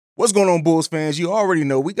What's going on, Bulls fans? You already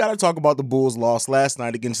know we got to talk about the Bulls' loss last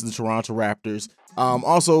night against the Toronto Raptors.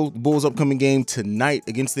 Also, the Bulls' upcoming game tonight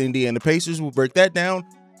against the Indiana Pacers. We'll break that down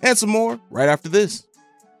and some more right after this.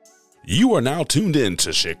 You are now tuned in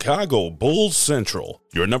to Chicago Bulls Central,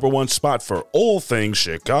 your number one spot for all things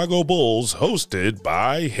Chicago Bulls, hosted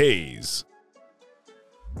by Hayes.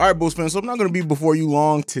 All right, Bulls fans, so I'm not going to be before you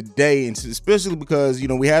long today, and especially because,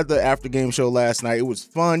 we had the after game show last night. It was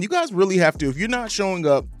fun. You guys really have to, if you're not showing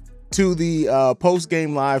up to the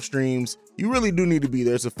post-game live streams, you really do need to be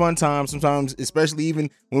there. It's a fun time sometimes, especially even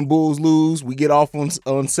when Bulls lose. We get off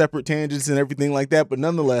on separate tangents and everything like that, but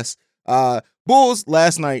nonetheless, Bulls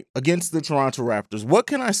last night against the Toronto Raptors. What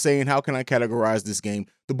can I say and how can I categorize this game?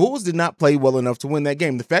 The Bulls did not play well enough to win that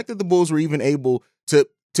game. The fact that the Bulls were even able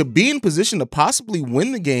to be in position to possibly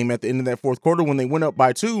win the game at the end of that fourth quarter when they went up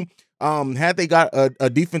by 2, had they got a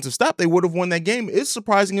defensive stop, they would have won that game. It's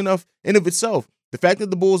surprising enough in of itself. The fact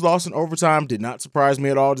that the Bulls lost in overtime did not surprise me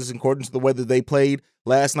at all, just according to the way that they played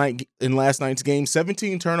last night in last night's game.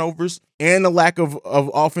 17 turnovers and a lack of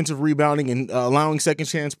offensive rebounding and allowing second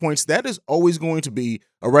chance points. That is always going to be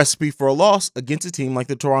a recipe for a loss against a team like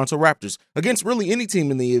the Toronto Raptors, against really any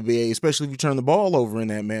team in the NBA, especially if you turn the ball over in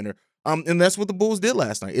that manner. And that's what the Bulls did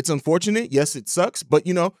last night. It's unfortunate. Yes, it sucks, but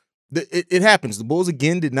it happens. The Bulls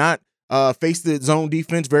again did not face the zone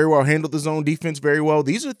defense very well, handled the zone defense very well.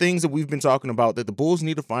 These are things that we've been talking about that the Bulls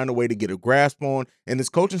need to find a way to get a grasp on, and this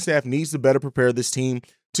coaching staff needs to better prepare this team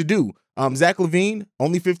to do. Zach LaVine,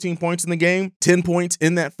 only 15 points in the game, 10 points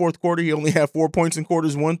in that fourth quarter. He only had 4 points in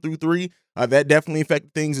quarters 1 through 3. That definitely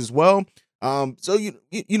affected things as well. So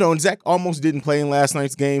and Zach almost didn't play in last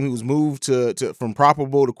night's game. He was moved to from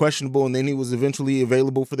probable to questionable, and then he was eventually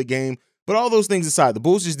available for the game. But all those things aside, the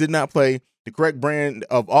Bulls just did not play the correct brand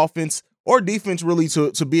of offense or defense really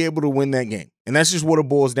to be able to win that game. And that's just what it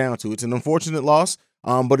boils down to. It's an unfortunate loss,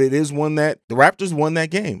 but it is one that the Raptors won that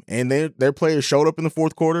game. And their players showed up in the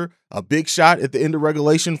fourth quarter, a big shot at the end of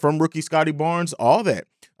regulation from rookie Scotty Barnes, all that.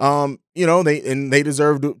 They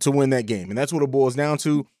deserved to win that game. And that's what it boils down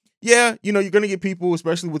to. Yeah, you're going to get people,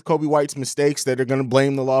 especially with Kobe White's mistakes, that are going to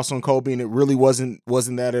blame the loss on Kobe, and it really wasn't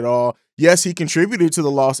that at all. Yes, he contributed to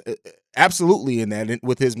the loss, absolutely, in that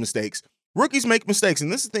with his mistakes. Rookies make mistakes, and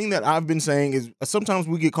this is the thing that I've been saying is sometimes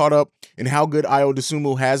we get caught up in how good Ayo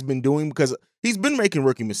Dosunmu has been doing because he's been making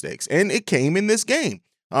rookie mistakes, and it came in this game.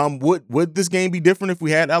 Would this game be different if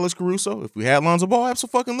we had Alex Caruso, if we had Lonzo Ball?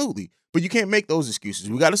 Absolutely. But you can't make those excuses.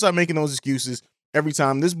 We got to start making those excuses every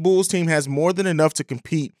time. This Bulls team has more than enough to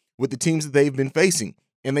compete with the teams that they've been facing.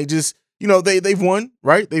 And they just, they've won,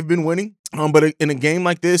 right? They've been winning. But in a game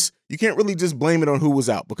like this, you can't really just blame it on who was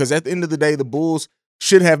out, because at the end of the day, the Bulls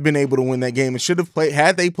should have been able to win that game and should have played.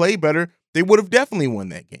 Had they played better, they would have definitely won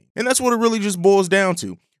that game. And that's what it really just boils down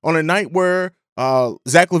to. On a night where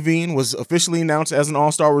Zach LaVine was officially announced as an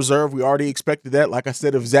All-Star reserve, we already expected that. Like I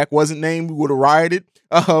said, if Zach wasn't named, we would have rioted.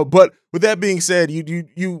 But with that being said,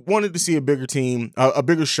 you wanted to see a bigger team, a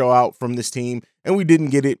bigger show out from this team, and we didn't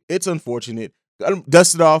get it. It's unfortunate. Got to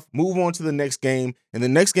dust it off, move on to the next game. And the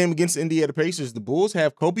next game against the Indiana Pacers, the Bulls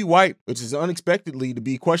have Kobe White, which is unexpectedly to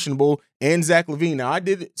be questionable, and Zach LaVine. Now, I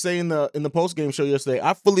did say in the post-game show yesterday,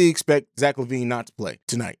 I fully expect Zach LaVine not to play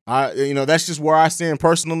tonight. That's just where I stand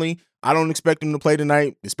personally. I don't expect him to play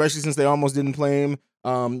tonight, especially since they almost didn't play him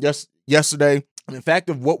yesterday. And the fact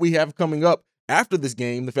of what we have coming up after this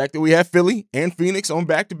game, the fact that we have Philly and Phoenix on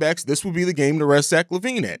back-to-backs, this would be the game to rest Zach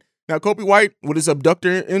LaVine at. Now, Kobe White, with his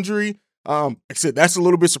abductor injury, like I said, that's a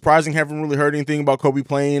little bit surprising. Haven't really heard anything about Kobe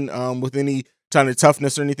playing with any kind of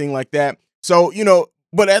toughness or anything like that. So,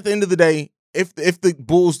 but at the end of the day, if the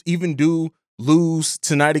Bulls even do lose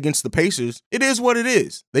tonight against the Pacers, it is what it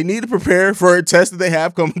is. They need to prepare for a test that they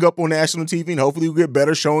have coming up on national TV, and hopefully we'll get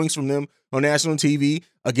better showings from them on national TV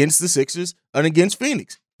against the Sixers and against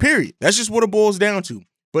Phoenix. Period. That's just what it boils down to.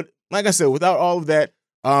 But like I said, without all of that,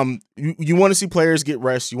 you want to see players get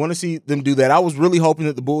rest. You want to see them do that. I was really hoping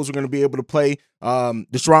that the Bulls were going to be able to play.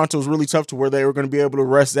 The Toronto was really tough to where they were going to be able to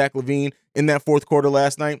rest Zach LaVine in that fourth quarter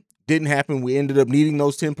last night. Didn't happen. We ended up needing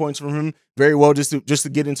those 10 points from him very well just to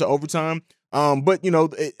get into overtime. But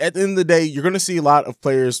at the end of the day, you're going to see a lot of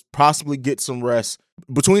players possibly get some rest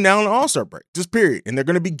between now and the All-Star break, just period. And they're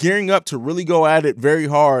going to be gearing up to really go at it very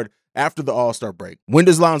hard after the All-Star break. When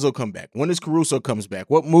does Lonzo come back? When does Caruso comes back?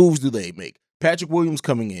 What moves do they make? Patrick Williams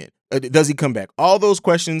coming in. Does he come back? All those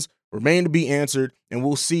questions remain to be answered, and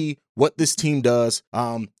we'll see what this team does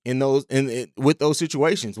with those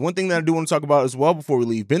situations. One thing that I do want to talk about as well before we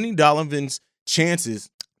leave, Benny Donovan's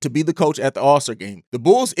chances to be the coach at the All-Star game. The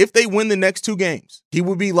Bulls, if they win the next 2 games, he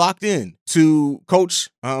would be locked in to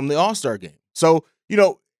coach the All-Star game. So,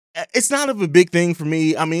 it's not of a big thing for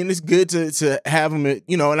me. I mean, it's good to have them,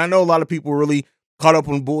 and I know a lot of people really caught up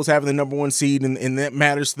on Bulls having the number 1 seed, and that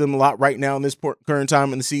matters to them a lot right now in this current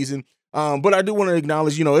time in the season. But I do want to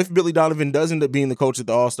acknowledge, if Billy Donovan does end up being the coach at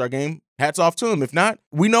the All-Star game, hats off to him. If not,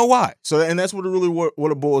 we know why. So, and that's what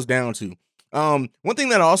it boils down to. One thing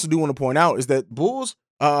that I also do want to point out is that Bulls,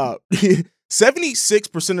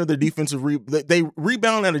 76% of their defensive they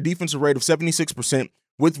rebound at a defensive rate of 76%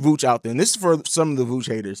 with Vooch out there. And this is for some of the Vooch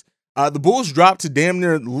haters. The Bulls dropped to damn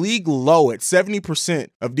near league low at 70%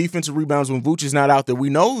 of defensive rebounds when Vooch is not out there. We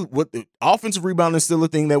know what the offensive rebound is still a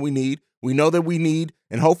thing that we need. We know that we need,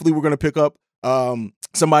 and hopefully we're going to pick up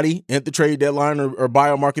somebody at the trade deadline or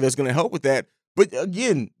buyout market that's going to help with that. But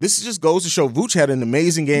again, this just goes to show Vooch had an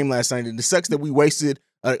amazing game last night, and it sucks that we wasted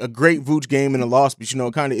a great Vooch game in a loss, but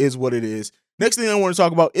it kind of is what it is. Next thing I want to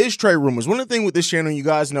talk about is trade rumors. One of the things with this channel, you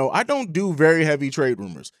guys know, I don't do very heavy trade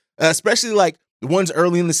rumors, especially like the ones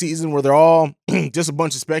early in the season where they're all just a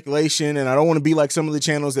bunch of speculation, and I don't want to be like some of the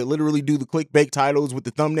channels that literally do the clickbait titles with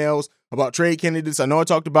the thumbnails about trade candidates. I know I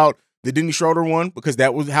talked about the Dennis Schroeder one because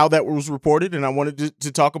that was how that was reported, and I wanted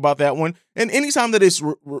to talk about that one. And anytime that it's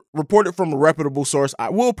reported from a reputable source, I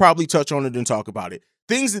will probably touch on it and talk about it.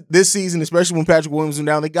 Things that this season, especially when Patrick Williams went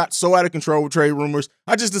down, they got so out of control with trade rumors,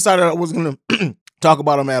 I just decided I wasn't going to talk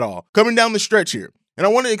about them at all. Coming down the stretch here, and I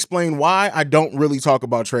want to explain why I don't really talk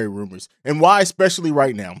about trade rumors and why, especially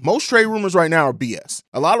right now. Most trade rumors right now are BS.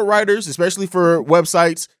 A lot of writers, especially for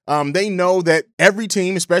websites, they know that every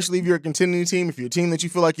team, especially if you're a contending team, if you're a team that you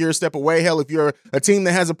feel like you're a step away, hell, if you're a team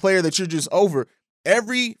that has a player that you're just over,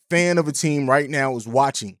 every fan of a team right now is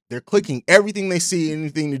watching. They're clicking everything they see,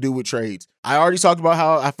 anything to do with trades. I already talked about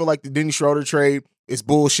how I feel like the Dennis Schroeder trade is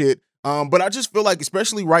bullshit. But I just feel like,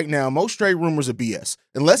 especially right now, most trade rumors are BS.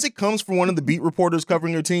 Unless it comes from one of the beat reporters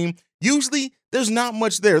covering your team, usually there's not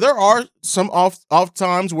much there. There are some off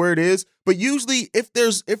times where it is, but usually if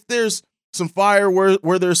there's some fire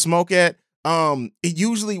where there's smoke at, it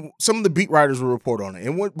usually some of the beat writers will report on it.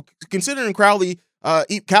 And considering Cowley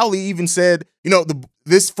even said,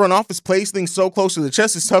 this front office plays things so close to the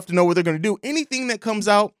chest, it's tough to know what they're going to do. Anything that comes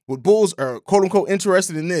out with Bulls are quote unquote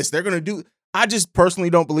interested in this, they're going to do. I just personally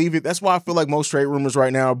don't believe it. That's why I feel like most trade rumors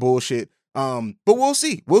right now are bullshit. But we'll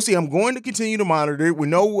see. I'm going to continue to monitor it. We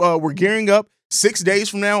know we're gearing up 6 days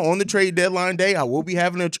from now on the trade deadline day. I will be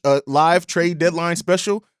having a live trade deadline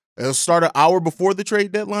special. It'll start an hour before the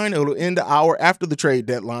trade deadline. It'll end an hour after the trade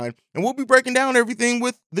deadline. And we'll be breaking down everything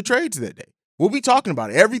with the trades that day. We'll be talking about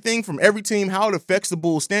it. Everything from every team, how it affects the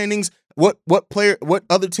Bulls standings, what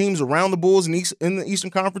other teams around the Bulls in the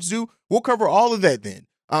Eastern Conference do. We'll cover all of that then.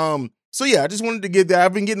 So yeah, I just wanted to get that.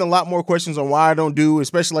 I've been getting a lot more questions on why I don't do,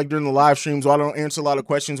 especially like during the live streams, why I don't answer a lot of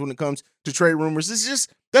questions when it comes to trade rumors.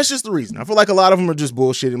 That's just the reason. I feel like a lot of them are just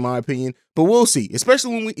bullshit in my opinion, but we'll see.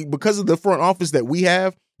 Especially because of the front office that we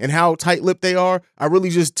have and how tight-lipped they are, I really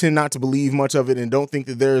just tend not to believe much of it and don't think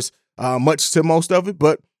that there's much to most of it,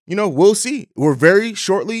 but we'll see. We're very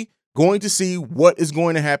shortly going to see what is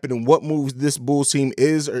going to happen and what moves this Bulls team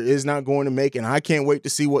is or is not going to make, and I can't wait to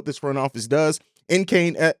see what this front office does. In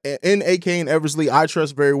AK and Eversley, I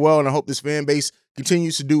trust very well, and I hope this fan base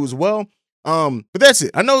continues to do as well. But that's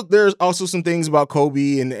it. I know there's also some things about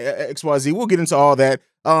Kobe and XYZ. We'll get into all that.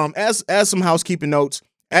 As some housekeeping notes,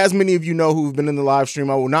 as many of you know who've been in the live stream,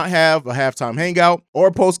 I will not have a halftime hangout or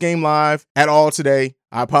a post-game live at all today.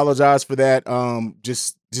 I apologize for that.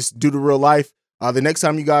 Just due to real life. The next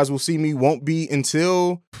time you guys will see me won't be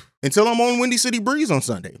until I'm on Windy City Breeze on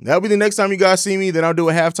Sunday. That'll be the next time you guys see me. Then I'll do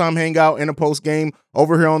a halftime hangout and a post game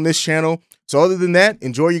over here on this channel. So other than that,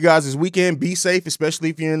 enjoy you guys this weekend. Be safe,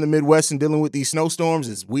 especially if you're in the Midwest and dealing with these snowstorms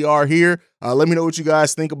as we are here. Let me know what you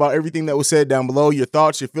guys think about everything that was said down below, your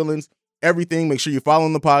thoughts, your feelings, everything. Make sure you're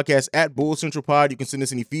following the podcast at Bulls Central Pod. You can send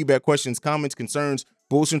us any feedback, questions, comments, concerns,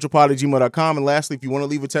 bullscentralpod@gmail.com. And lastly, if you want to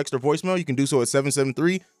leave a text or voicemail, you can do so at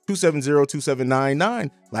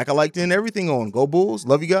 773-270-2799. Like I like to end everything on. Go Bulls.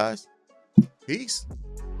 Love you guys. Peace.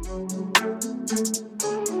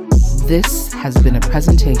 This has been a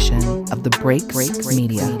presentation of the Break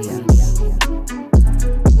Media.